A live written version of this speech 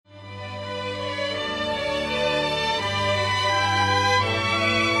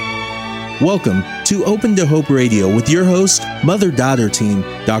Welcome to Open to Hope Radio with your host, mother-daughter team,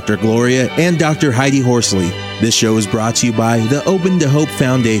 Dr. Gloria and Dr. Heidi Horsley. This show is brought to you by the Open to Hope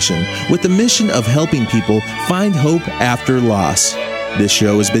Foundation with the mission of helping people find hope after loss. This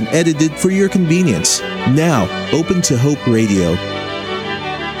show has been edited for your convenience. Now, Open to Hope Radio.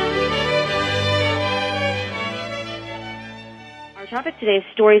 Our topic today is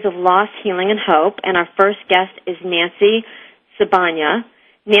stories of loss, healing, and hope, and our first guest is Nancy Sabonya.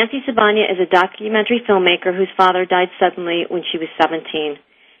 Nancy Sabonya is a documentary filmmaker whose father died suddenly when she was 17.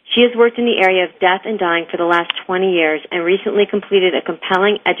 She has worked in the area of death and dying for the last 20 years and recently completed a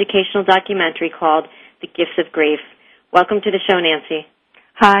compelling educational documentary called The Gifts of Grief. Welcome to the show, Nancy.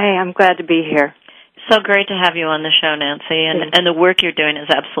 Hi, I'm glad to be here. So great to have you on the show, Nancy, and the work you're doing is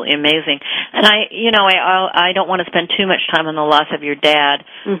absolutely amazing. And I don't want to spend too much time on the loss of your dad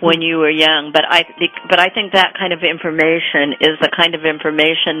when you were young, but I think that kind of information is the kind of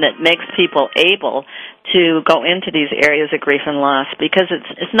information that makes people able to go into these areas of grief and loss, because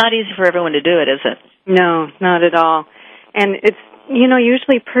it's not easy for everyone to do it, is it? No, not at all. And it's,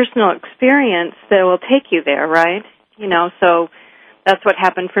 usually personal experience that will take you there, right? So that's what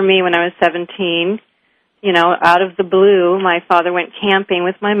happened for me when I was 17. Out of the blue, my father went camping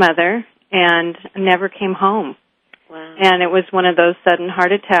with my mother and never came home. Wow. And it was one of those sudden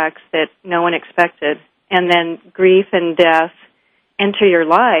heart attacks that no one expected. And then grief and death enter your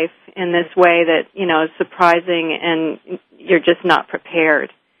life in this way that, is surprising, and you're just not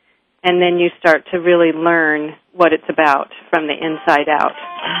prepared. And then you start to really learn what it's about from the inside out.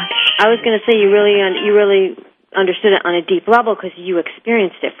 I was going to say you really understood it on a deep level because you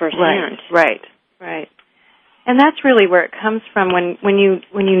experienced it firsthand. Right. And that's really where it comes from when you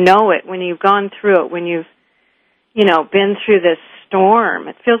know it, when you've gone through it, when you've, been through this storm.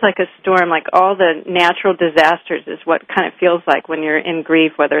 It feels like a storm, like all the natural disasters is what kind of feels like when you're in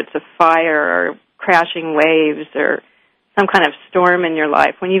grief, whether it's a fire or crashing waves or some kind of storm in your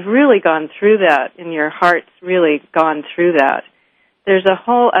life. When you've really gone through that and your heart's really gone through that, there's a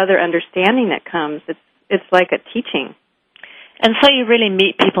whole other understanding that comes. It's like a teaching. And so you really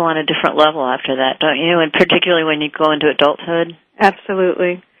meet people on a different level after that, don't you? And particularly when you go into adulthood?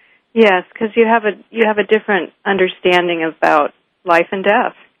 Absolutely. Yes, because you have a different understanding about life and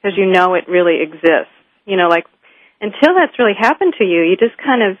death, because you know it really exists. Until that's really happened to you, you just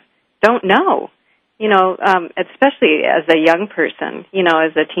kind of don't know. Especially as a young person,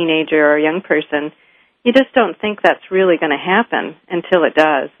 as a teenager or a young person, you just don't think that's really going to happen until it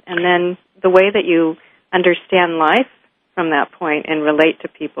does. And then the way that you understand life from that point and relate to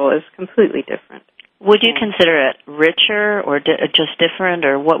people is completely different. Would you consider it richer or just different,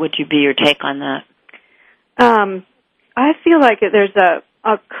 or what would be your take on that? I feel like there's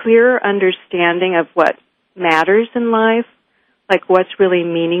a clearer understanding of what matters in life, like what's really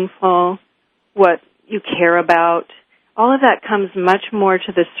meaningful, what you care about. All of that comes much more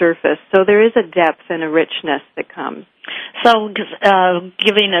to the surface. So there is a depth and a richness that comes. So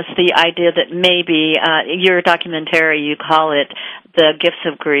giving us the idea that maybe your documentary, you call it The Gifts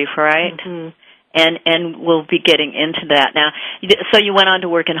of Grief, right? Mm-hmm. And we'll be getting into that. Now, so you went on to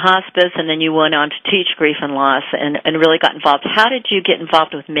work in hospice, and then you went on to teach grief and loss and really got involved. How did you get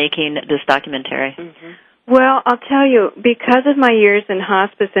involved with making this documentary? Mm-hmm. Well, I'll tell you, because of my years in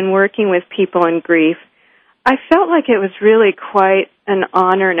hospice and working with people in grief, I felt like it was really quite an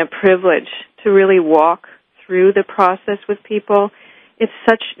honor and a privilege to really walk through the process with people. It's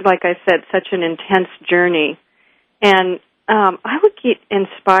such, like I said, such an intense journey. And I would get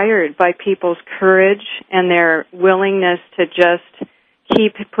inspired by people's courage and their willingness to just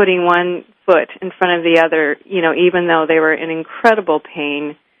keep putting one foot in front of the other, even though they were in incredible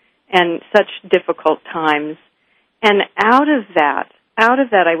pain and such difficult times. And out of that,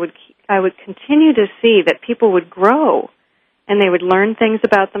 I would continue to see that people would grow and they would learn things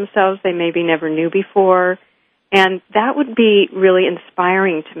about themselves they maybe never knew before, and that would be really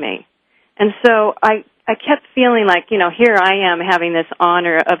inspiring to me. And so I kept feeling like, here I am having this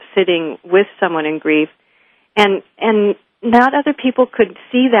honor of sitting with someone in grief, and not other people could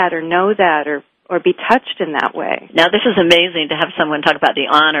see that or know that or be touched in that way. Now, this is amazing to have someone talk about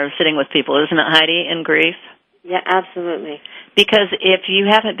the honor of sitting with people, isn't it, Heidi, in grief? Yeah, absolutely. Because if you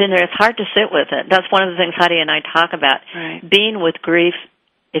haven't been there, it's hard to sit with it. That's one of the things Heidi and I talk about. Right. Being with grief,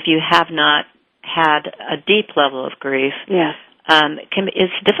 if you have not had a deep level of grief, yes,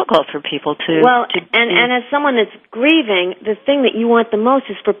 it's difficult for people to... And as someone that's grieving, the thing that you want the most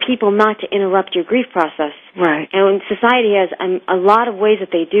is for people not to interrupt your grief process. Right. And society has a lot of ways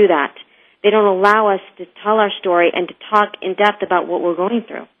that they do that. They don't allow us to tell our story and to talk in depth about what we're going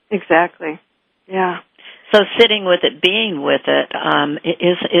through. Exactly. Yeah. So sitting with it, being with it,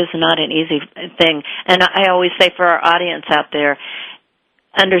 is not an easy thing. And I always say for our audience out there,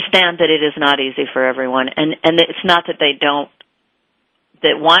 understand that it is not easy for everyone. And it's not that they don't,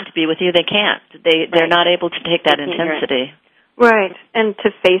 that want to be with you, they can't. They're not able to take that intensity. Right, and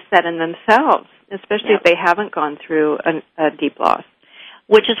to face that in themselves, especially if they haven't gone through a deep loss.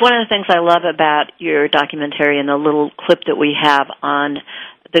 Which is one of the things I love about your documentary and the little clip that we have on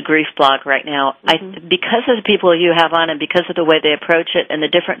the grief blog right now. Because of the people you have on and because of the way they approach it and the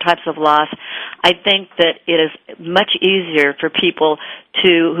different types of loss, I think that it is much easier for people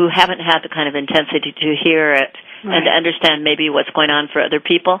who haven't had the kind of intensity to hear it and to understand maybe what's going on for other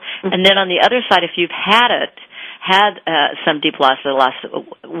people. And then on the other side, if you've had some deep loss,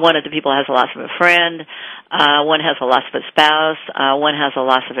 one of the people has a loss of a friend, one has a loss of a spouse, one has a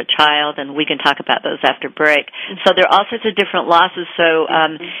loss of a child, and we can talk about those after break. So there are all sorts of different losses, so,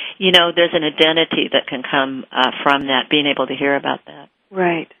 there's an identity that can come from that, being able to hear about that.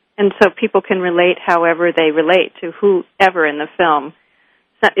 Right. And so people can relate however they relate to whoever in the film.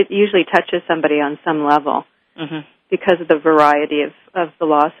 It usually touches somebody on some level because of the variety of the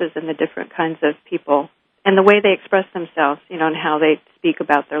losses and the different kinds of people. And the way they express themselves, and how they speak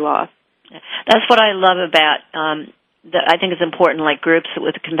about their loss. That's what I love about, that I think is important, like groups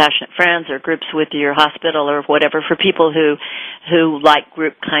with compassionate friends or groups with your hospital or whatever, for people who like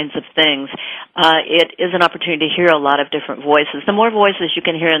group kinds of things. It is an opportunity to hear a lot of different voices. The more voices you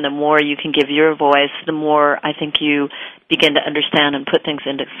can hear and the more you can give your voice, the more I think you begin to understand and put things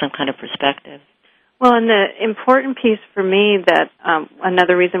into some kind of perspective. Well, and the important piece for me that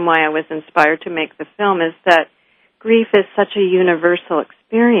another reason why I was inspired to make the film is that grief is such a universal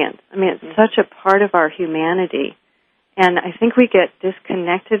experience. I mean, it's such a part of our humanity. And I think we get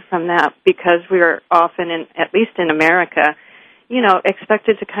disconnected from that because we are often, at least in America,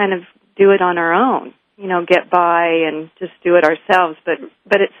 expected to kind of do it on our own, get by and just do it ourselves.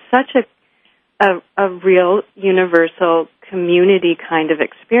 But it's such a real universal community kind of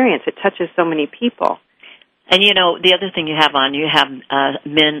experience. It touches so many people. And the other thing you have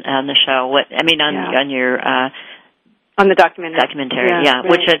men on the show. On your on the documentary. Right.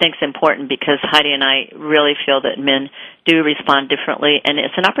 Which I think is important because Heidi and I really feel that men do respond differently, and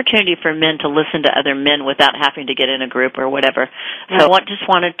it's an opportunity for men to listen to other men without having to get in a group or whatever. Right. So I just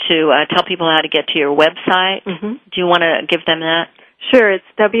wanted to tell people how to get to your website. Do you want to give them that? Sure. It's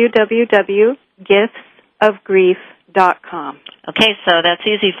www.giftsofgrief.com. Okay, so that's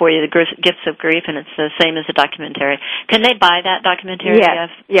easy for you, the Gifts of Grief, and it's the same as the documentary. Can they buy that documentary? Yes,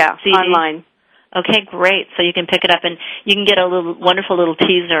 CD? Online. Okay, great. So you can pick it up, and you can get a wonderful little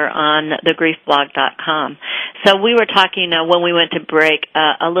teaser on thegriefblog.com. So we were talking when we went to break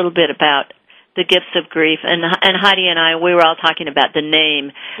a little bit about the Gifts of Grief, and Heidi and I, we were all talking about the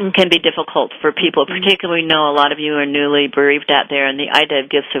name can be difficult for people, particularly we know a lot of you are newly bereaved out there, and the idea of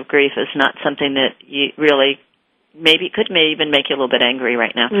Gifts of Grief is not something that you really, maybe it could even make you a little bit angry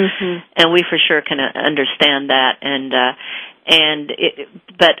right now. And we for sure can understand that,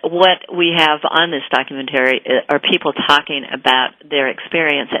 but what we have on this documentary are people talking about their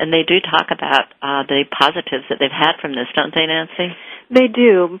experience, and they do talk about the positives that they've had from this, don't they, Nancy? They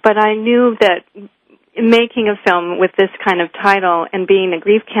do, but I knew that making a film with this kind of title and being a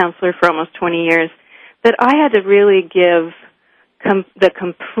grief counselor for almost 20 years, that I had to really give the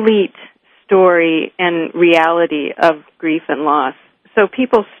complete story and reality of grief and loss. So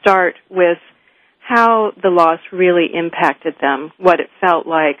people start with how the loss really impacted them, what it felt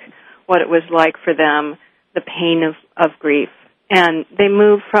like, what it was like for them, the pain of grief. And they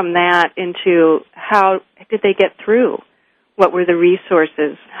move from that into how did they get through? What were the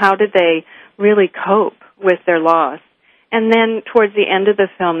resources? How did they really cope with their loss? And then towards the end of the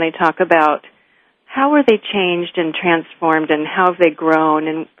film, they talk about how were they changed and transformed and how have they grown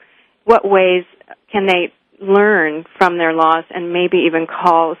and what ways can they learn from their loss and maybe even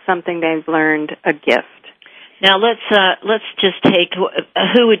call something they've learned a gift. Now let's just take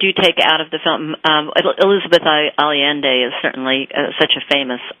who would you take out of the film? Elizabeth Allende is certainly such a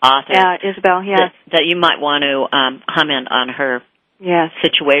famous author. Yeah, Isabel. Yeah, that you might want to comment on her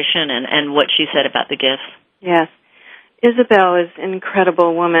situation and what she said about the gifts. Yes, Isabel is an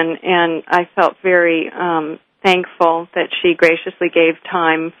incredible woman, and I felt very thankful that she graciously gave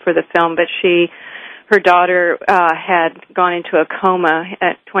time for the film. But her daughter had gone into a coma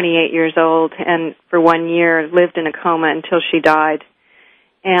at 28 years old, and for 1 year lived in a coma until she died.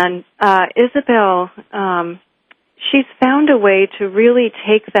 And Isabel, she's found a way to really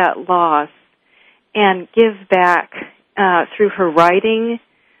take that loss and give back through her writing.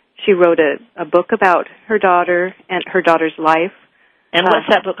 She wrote a book about her daughter and her daughter's life. And what's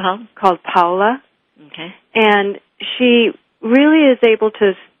that book called? Called Paula. Okay. And she really is able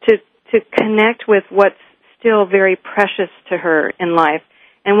to connect with what's still very precious to her in life.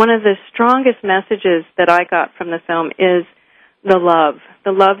 And one of the strongest messages that I got from the film is the love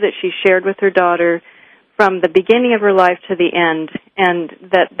that she shared with her daughter from the beginning of her life to the end, and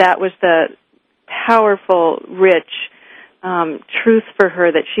that was the powerful, rich truth for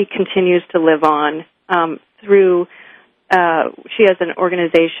her that she continues to live on through. She has an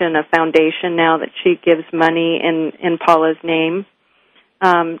organization, a foundation now that she gives money in Paula's name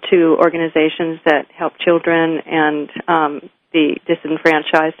to organizations that help children and the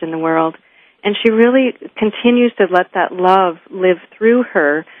disenfranchised in the world. And she really continues to let that love live through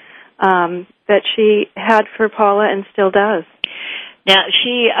her that she had for Paula and still does. Now,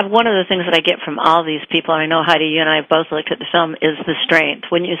 one of the things that I get from all these people, I know, Heidi, you and I both looked at the film, is the strength.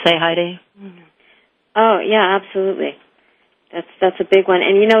 Wouldn't you say, Heidi? Oh, yeah, absolutely. That's a big one.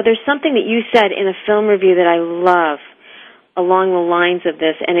 And, you know, there's something that you said in a film review that I love along the lines of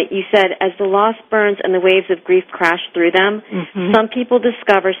this, and you said, as the loss burns and the waves of grief crash through them, some people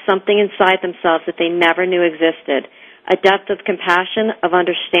discover something inside themselves that they never knew existed, a depth of compassion, of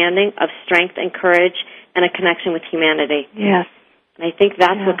understanding, of strength and courage, and a connection with humanity. Yes. And I think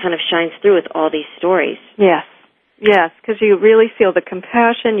that's what kind of shines through with all these stories. Yes, because you really feel the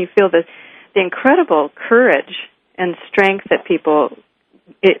compassion, you feel the incredible courage and strength that people,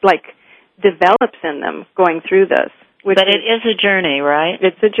 develops in them going through this. But it is a journey, right?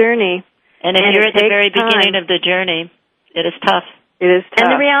 It's a journey. And if you're at the very beginning of the journey, it is tough. It is tough.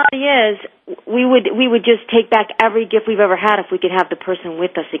 And the reality is, we would just take back every gift we've ever had if we could have the person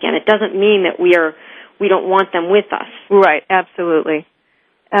with us again. It doesn't mean that we don't want them with us. Right, absolutely.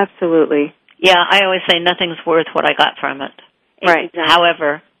 Absolutely. Yeah, I always say nothing's worth what I got from it. Right. Exactly.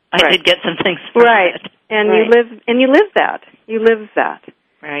 However, I did get some things from it. And you live that. You live that.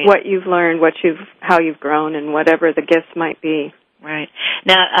 Right. What you've learned, how you've grown, and whatever the gifts might be. Right.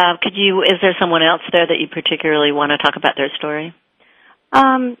 Now, is there someone else there that you particularly want to talk about their story?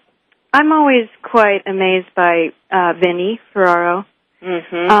 I'm always quite amazed by Vinnie Ferraro.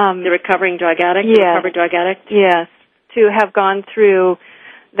 The recovering drug addict, recovered drug addict. Yes, to have gone through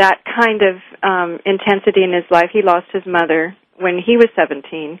that kind of intensity in his life. He lost his mother when he was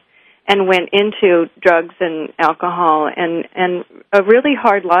 17 and went into drugs and alcohol and a really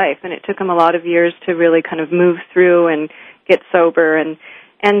hard life, and it took him a lot of years to really kind of move through and get sober, and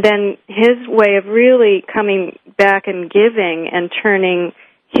then his way of really coming back and giving and turning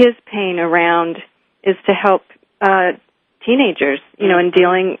his pain around is to help teenagers, and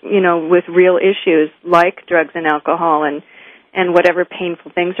dealing, with real issues like drugs and alcohol and whatever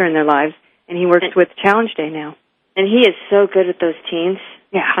painful things are in their lives. And he works with Challenge Day now. And he is so good with those teens.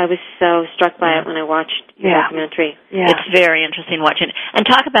 Yeah. I was so struck by it when I watched the documentary. Yeah. It's very interesting watching. And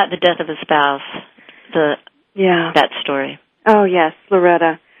talk about the death of a spouse, that story. Oh, yes,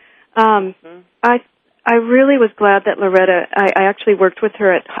 Loretta. I really was glad that Loretta, I actually worked with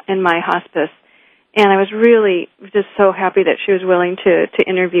her in my hospice, and I was really just so happy that she was willing to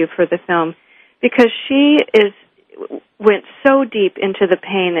interview for the film, because she went so deep into the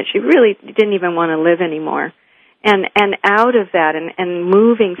pain that she really didn't even want to live anymore. And out of that and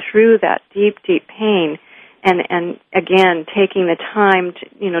moving through that deep, deep pain and again, taking the time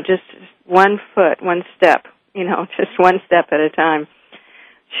to, just one foot, one step, just one step at a time,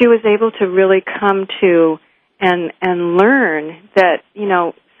 she was able to really come to and learn that,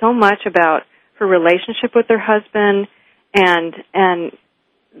 so much about her relationship with her husband and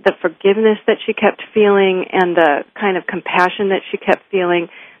the forgiveness that she kept feeling and the kind of compassion that she kept feeling,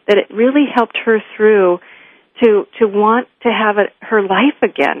 that it really helped her through to want to have her life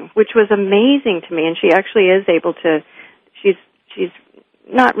again, which was amazing to me. And she actually is able to, she's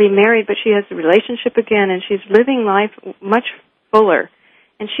not remarried, but she has a relationship again, and she's living life much fuller.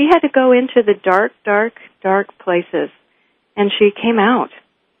 And she had to go into the dark, dark, dark places, and she came out.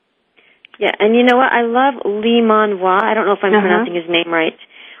 Yeah, and you know what? I love Lee Manois. I don't know if I'm pronouncing his name right.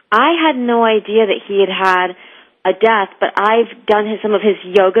 I had no idea that he had a death, but I've done some of his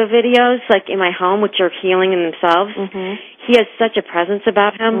yoga videos, like in my home, which are healing in themselves. He has such a presence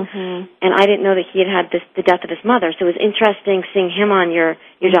about him, and I didn't know that he had the death of his mother. So it was interesting seeing him on your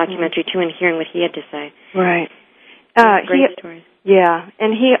documentary, too, and hearing what he had to say. Right. Great stories. Yeah,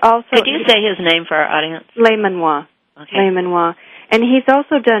 and he also... Could you say his name for our audience? Le Manois. Okay. Le Manois. And he's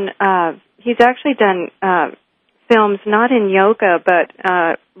also done... he's actually done films, not in yoga, but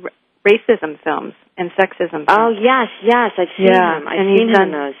racism films and sexism films. Oh, yes, I've seen him. I've seen him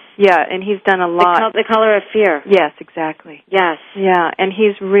in those. Yeah, and he's done a lot. The Color of Fear. Yes, exactly. Yes. Yeah, and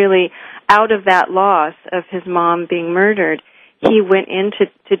he's really, out of that loss of his mom being murdered, he went into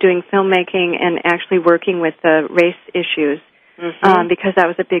doing filmmaking and actually working with the race issues because that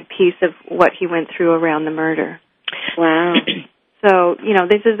was a big piece of what he went through around the murder. Wow. So,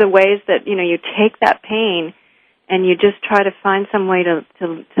 these are the ways that, you take that pain and you just try to find some way to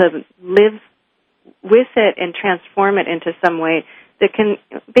live with it and transform it into some way that can,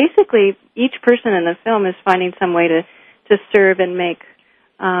 basically, each person in the film is finding some way to serve and make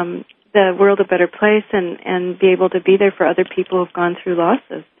the world a better place and be able to be there for other people who've gone through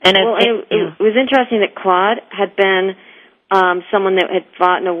losses. And it was interesting that Claude had been someone that had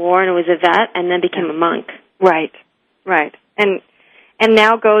fought in a war and was a vet and then became a monk. Right. And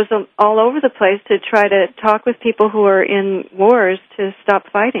now goes all over the place to try to talk with people who are in wars to stop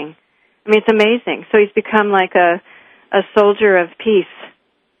fighting. I mean, it's amazing. So he's become like a soldier of peace.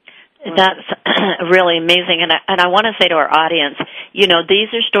 That's really amazing, and I want to say to our audience, these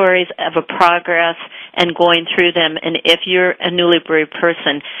are stories of a progress and going through them, and if you're a newly bereaved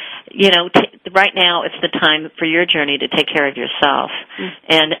person, right now it's the time for your journey to take care of yourself,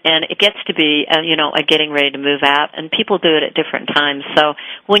 and it gets to be, a getting ready to move out, and people do it at different times, so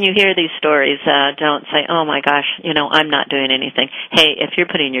when you hear these stories, don't say, oh my gosh, I'm not doing anything. Hey, if you're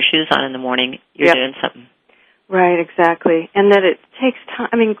putting your shoes on in the morning, you're doing something. Right, exactly. And that it takes time.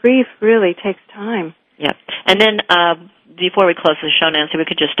 I mean, grief really takes time. Yeah. And then before we close the show, Nancy, we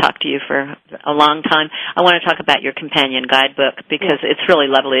could just talk to you for a long time. I want to talk about your companion guidebook because it's really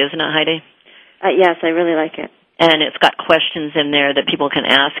lovely, isn't it, Heidi? Yes, I really like it. And it's got questions in there that people can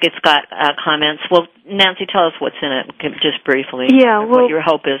ask. It's got comments. Well, Nancy, tell us what's in it, just briefly. Yeah, what your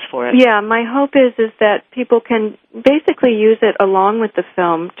hope is for it. Yeah, my hope is that people can basically use it along with the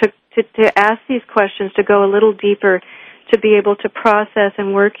film to ask these questions, to go a little deeper, to be able to process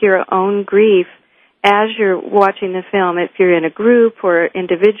and work your own grief as you're watching the film. If you're in a group or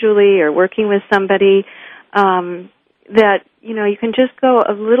individually or working with somebody, that, you can just go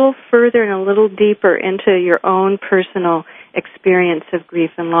a little further and a little deeper into your own personal experience of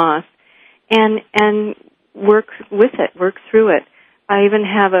grief and loss and work with it, work through it. I even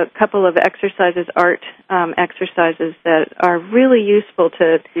have a couple of exercises, art exercises that are really useful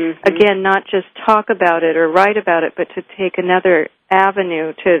to, again, not just talk about it or write about it, but to take another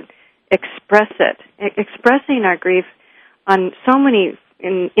avenue to express it. Expressing our grief on so many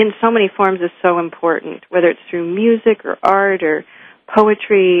in so many forms is so important, whether it's through music or art or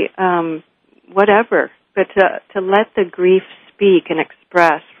poetry, whatever. But to let the grief speak and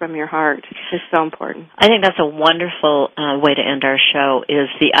express from your heart is so important. I think that's a wonderful way to end our show, is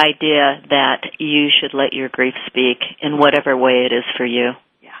the idea that you should let your grief speak in whatever way it is for you.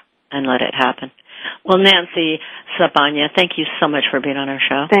 Yeah. And let it happen. Well, Nancy Sabonya, thank you so much for being on our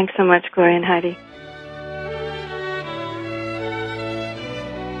show. Thanks so much, Gloria and Heidi.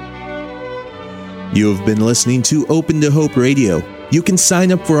 You have been listening to Open to Hope Radio. You can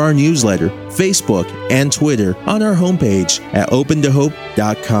sign up for our newsletter, Facebook, and Twitter on our homepage at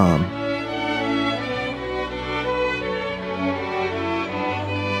opentohope.com.